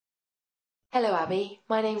Hello, Abby.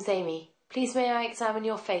 My name's Amy. Please may I examine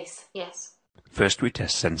your face? Yes. First we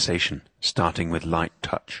test sensation, starting with light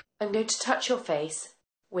touch. I'm going to touch your face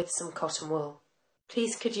with some cotton wool.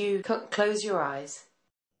 Please could you close your eyes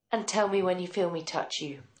and tell me when you feel me touch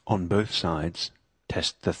you? On both sides,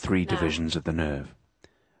 test the three divisions of the nerve.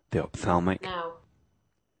 The ophthalmic, Now.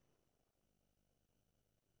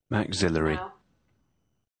 maxillary,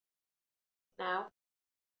 Now.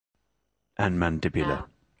 and mandibular.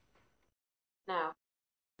 Now.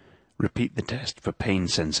 Repeat the test for pain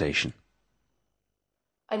sensation.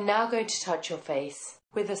 I'm now going to touch your face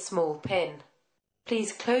with a small pin.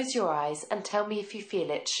 Please close your eyes and tell me if you feel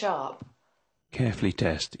it sharp. Carefully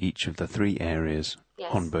test each of the three areas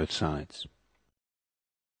on both sides.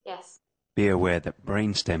 Yes. Be aware that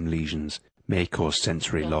brainstem lesions may cause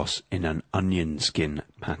sensory loss in an onion skin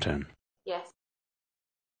pattern. Yes.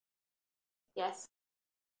 Yes.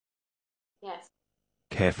 Yes.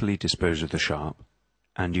 Carefully dispose of the sharp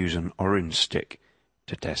and use an orange stick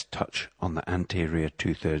to test touch on the anterior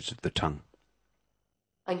two-thirds of the tongue.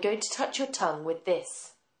 I'm going to touch your tongue with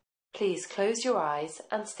this. Please close your eyes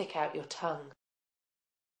and stick out your tongue.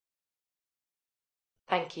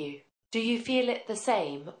 Thank you. Do you feel it the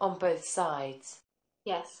same on both sides?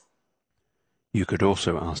 Yes. You could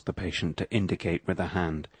also ask the patient to indicate with a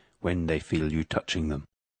hand when they feel you touching them.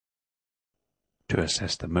 To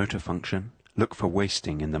assess the motor function, look for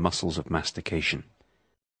wasting in the muscles of mastication.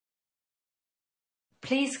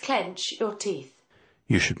 Please clench your teeth.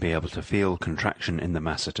 You should be able to feel contraction in the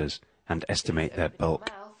masseters and estimate their bulk.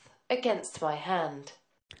 Mouth against my hand.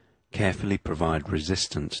 Carefully provide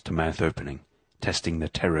resistance to mouth opening, testing the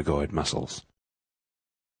pterygoid muscles.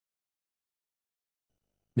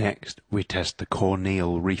 Next, we test the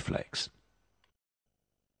corneal reflex.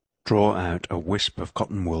 Draw out a wisp of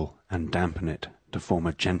cotton wool and dampen it to form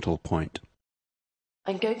a gentle point.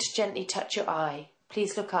 I'm going to gently touch your eye.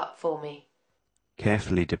 Please look up for me.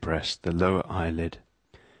 Carefully depress the lower eyelid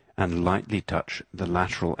and lightly touch the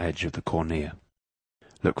lateral edge of the cornea.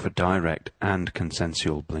 Look for direct and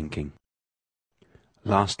consensual blinking.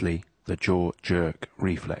 Lastly, the jaw jerk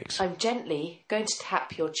reflex. I'm gently going to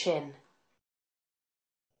tap your chin.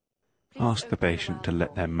 Ask the patient to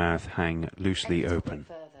let their mouth hang loosely open.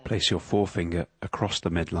 Place your forefinger across the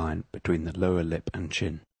midline between the lower lip and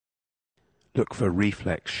chin. Look for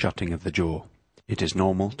reflex shutting of the jaw. It is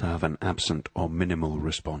normal to have an absent or minimal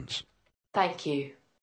response. Thank you.